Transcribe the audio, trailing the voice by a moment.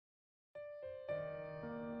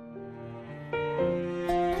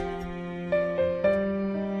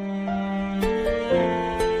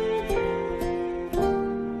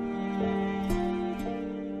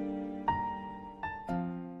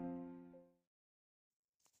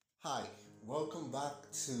Hi, welcome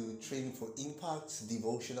back to Training for Impact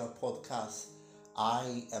Devotional Podcast.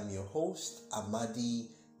 I am your host, Amadi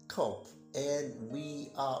Kopp, and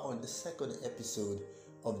we are on the second episode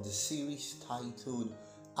of the series titled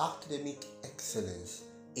Academic Excellence,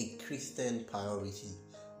 a Christian Priority.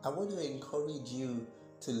 I want to encourage you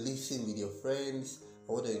to listen with your friends.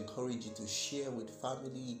 I want to encourage you to share with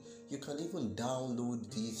family. You can even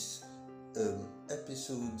download these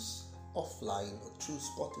episodes offline or through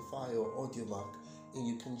Spotify or Audiomack, and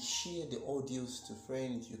you can share the audios to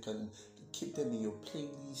friends. You can keep them in your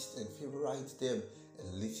playlist and favorite them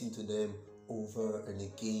and listen to them over and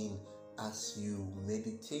again as you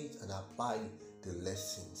meditate and apply the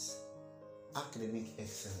lessons. Academic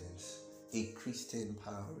excellence, a Christian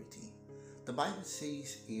priority. The Bible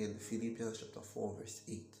says in Philippians chapter 4 verse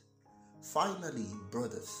 8, "Finally,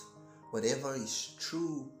 brothers, whatever is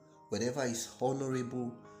true, whatever is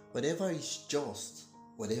honorable, whatever is just,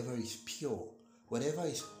 whatever is pure, whatever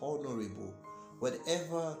is honorable,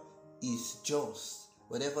 whatever is just,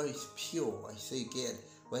 whatever is pure," I say again,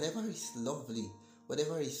 whatever is lovely,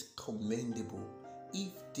 whatever is commendable,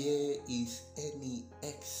 if there is any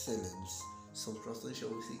excellence. Some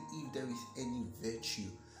translation will say, if there is any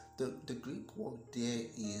virtue. The Greek word there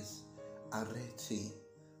is arete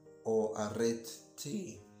or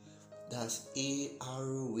arete. That's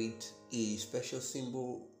AR with a special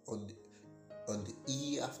symbol on the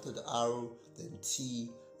E after the arrow, then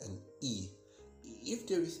T and E. If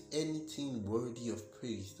there is anything worthy of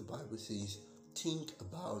praise, the Bible says, think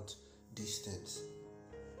about these things.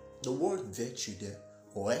 The word virtue there,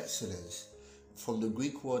 or excellence, from the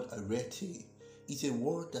Greek word arete, is a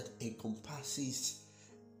word that encompasses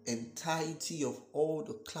entirety of all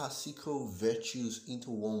the classical virtues into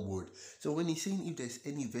one word. So when he's saying if there's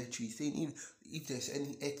any virtue, he's saying if there's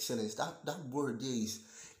any excellence, that word there is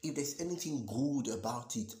if there's anything good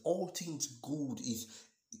about it. All things good is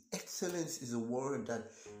excellence is a word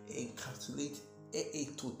that encapsulates a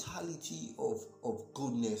totality of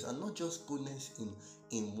goodness, and not just goodness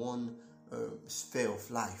in one sphere of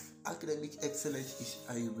life. Academic excellence is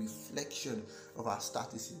a reflection of our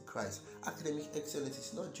status in Christ. Academic excellence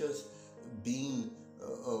is not just being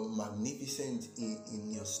magnificent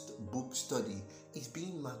in your book study. It's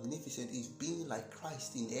being magnificent. It's being like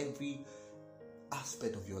Christ in every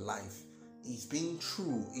aspect of your life. It's being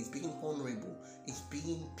true. It's being honorable. It's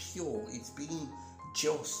being pure. It's being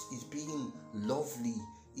just. It's being lovely.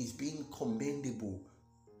 It's being commendable.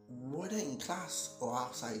 Whether in class or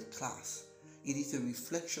outside class, it is a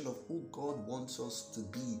reflection of who God wants us to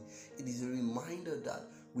be. It is a reminder that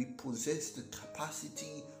we possess the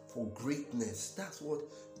capacity for greatness. That's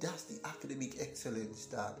the academic excellence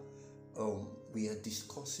that we are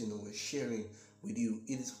discussing and we're sharing with you.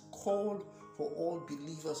 It is a call for all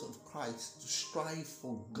believers of Christ to strive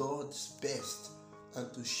for God's best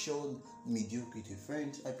and to shun mediocrity.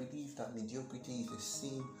 Friends, I believe that mediocrity is a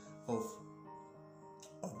sin of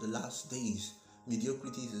the last days.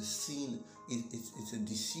 Mediocrity is a sin. It's a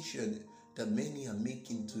decision that many are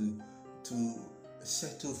making to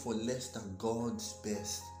settle for less than God's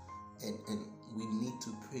best, and we need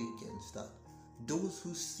to pray against that. Those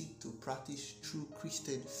who seek to practice true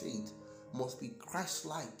Christian faith must be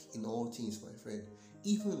Christ-like in all things, my friend,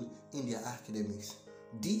 even in their academics.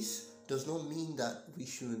 This does not mean that we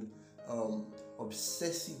should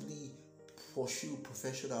obsessively pursue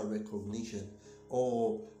professional recognition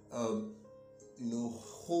or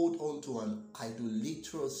hold on to an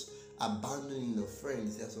idolatrous abandoning of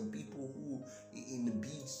friends. There are some people who, in the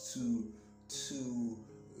bids to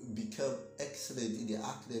become excellent in their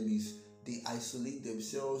academics, they isolate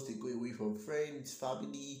themselves, they go away from friends,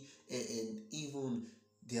 family, and even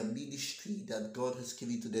their ministry that God has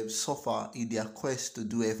given to them suffer in their quest to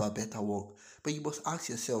do ever better work. But you must ask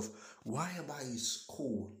yourself, why am I in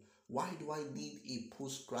school? Why do I need a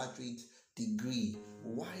postgraduate degree?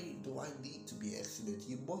 Why do I need to be excellent?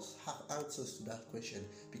 You must have answers to that question,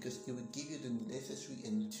 because it will give you the necessary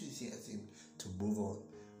enthusiasm to move on.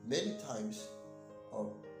 Many times,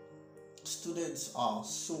 students are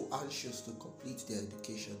so anxious to complete their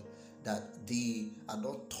education that they are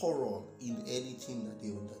not thorough in anything that they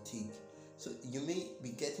undertake. So you may be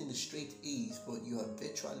getting the straight A's, but you are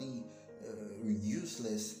virtually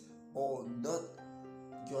useless, or not.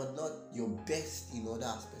 You are not your best in other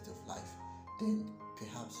aspects of life. Then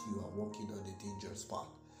perhaps you are walking on a dangerous path.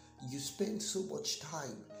 You spend so much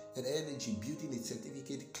time and energy building a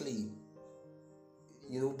certificate claim,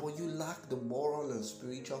 but you lack the moral and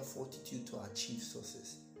spiritual fortitude to achieve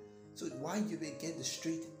success. So while you may get the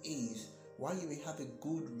straight A's, while you may have a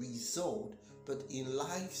good result, but in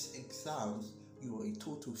life's exams, you are a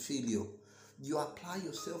total failure. You apply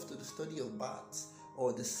yourself to the study of maths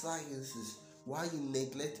or the sciences while you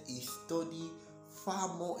neglect a study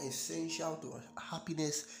far more essential to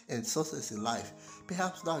happiness and success in life.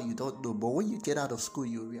 Perhaps now you don't know, but when you get out of school,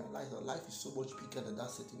 you realize that life is so much bigger than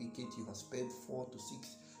that certificate you have spent 4 to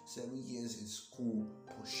 6, 7 years in school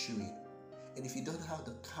pursuing. And if you don't have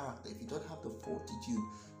the character, if you don't have the fortitude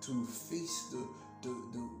to face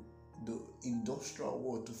the industrial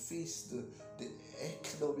world, to face the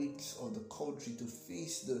economics of the country, to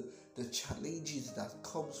face the challenges that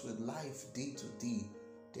comes with life day to day,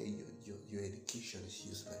 then your education is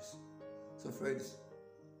useless. So friends,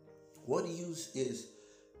 what use is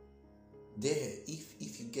there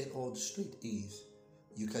if you get all the straight A's?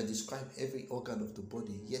 You can describe every organ of the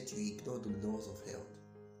body, yet you ignore the laws of health.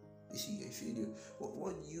 You see, you're a failure.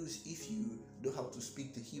 What use if you know how to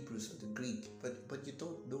speak the Hebrews and the Greek, but you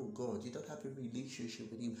don't know God, you don't have a relationship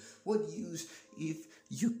with Him? What use if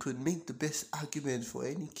you could make the best argument for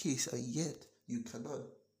any case and yet you cannot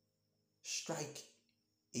strike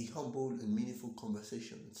a humble and meaningful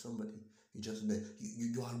conversation with somebody you just met?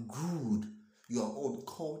 You are rude, you are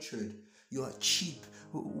uncultured, you are cheap.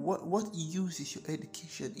 What use is your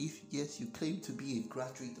education if, yes, you claim to be a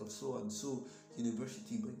graduate of so and so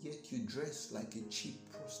university, but yet you dress like a cheap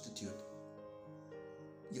prostitute?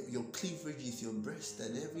 Your cleavages, your breast,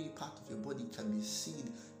 and every part of your body can be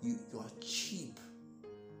seen. You are cheap.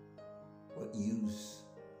 What use?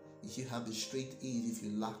 If you have the straight A's, if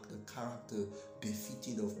you lack the character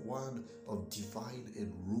befitting of one of divine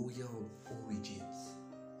and royal origins.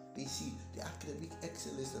 They see the academic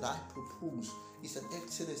excellence that I propose is an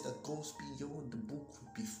excellence that goes beyond the book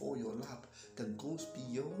before your lap, that goes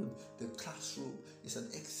beyond the classroom. It's an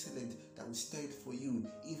excellence that will stand for you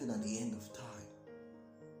even at the end of time.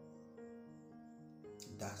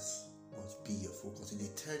 That must be your focus. In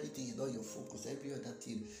eternity is not your focus. Every other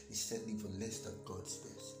thing is settling for less than God's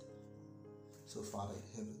best. So Father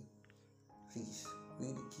in heaven, please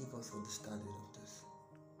really give us understanding of this.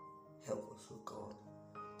 Help us, oh God,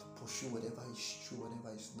 to pursue whatever is true,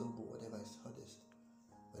 whatever is noble, whatever is honest,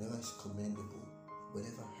 whatever is commendable,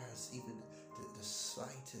 whatever has even the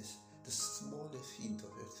slightest, the smallest hint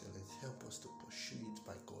of excellence. Help us to pursue it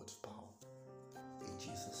by God's power. In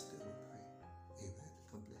Jesus' name.